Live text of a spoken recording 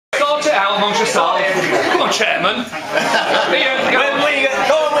out amongst yourself. Come on, Chairman. Here, go on.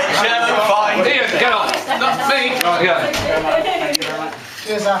 Go on with Chairman, fine. Here, get on. Not me. Yeah.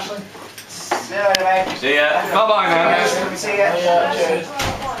 Cheers, Ashley. See ya. Bye-bye now. See ya. Cheers.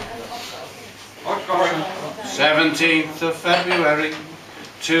 17th of February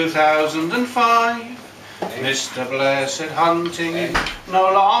 2005. Mr. Blair said hunting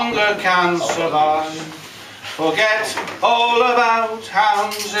no longer can survive. Forget all about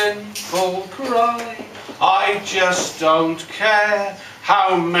hounds in full cry. I just don't care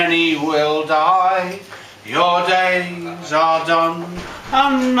how many will die. Your days are done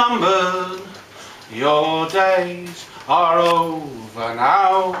and numbered. Your days are over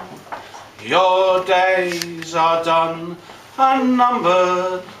now. Your days are done and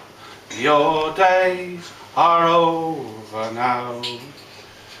numbered. Your days are over now.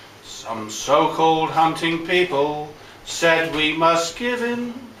 Some so-called hunting people said we must give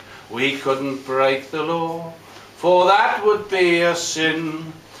in. We couldn't break the law, for that would be a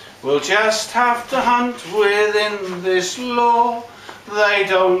sin. We'll just have to hunt within this law. They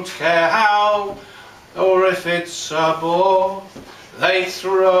don't care how or if it's a bore. They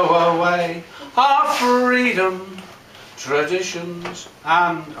throw away our freedom, traditions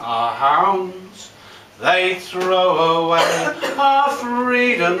and our hounds. They throw away our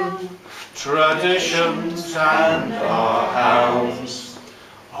freedom, traditions and our hounds.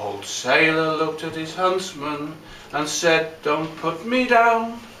 Old sailor looked at his huntsman and said, don't put me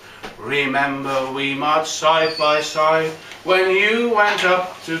down. Remember we marched side by side when you went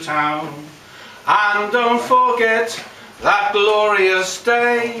up to town. And don't forget that glorious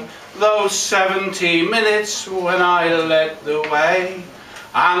day, those 70 minutes when I led the way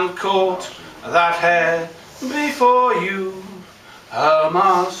and caught that hare before you. Her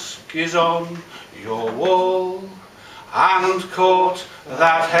mask is on your wall, and caught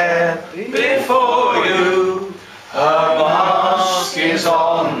that hare before you. Her mask is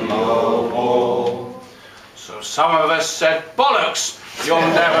on your wall. So some of us said, bollocks, you'll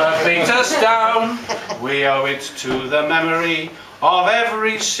never beat us down. We owe it to the memory of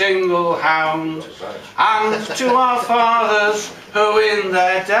every single hound, and to our fathers who in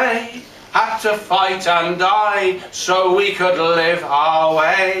their day had to fight and die so we could live our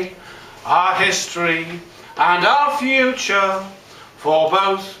way. Our history and our future, for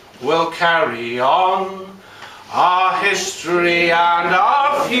both will carry on. Our history and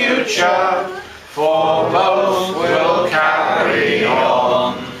our future, for both will carry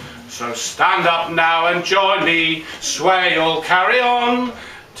on. So stand up now and join me, swear you'll carry on.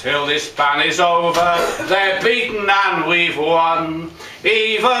 Till this ban is over, they're beaten and we've won.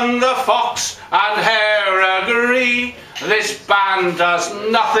 Even the fox and hare agree, this ban does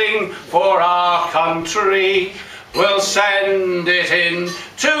nothing for our country. We'll send it in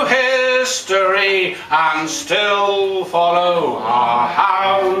to history and still follow our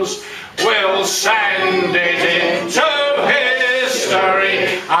hounds. We'll send it into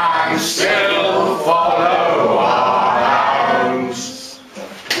history and still follow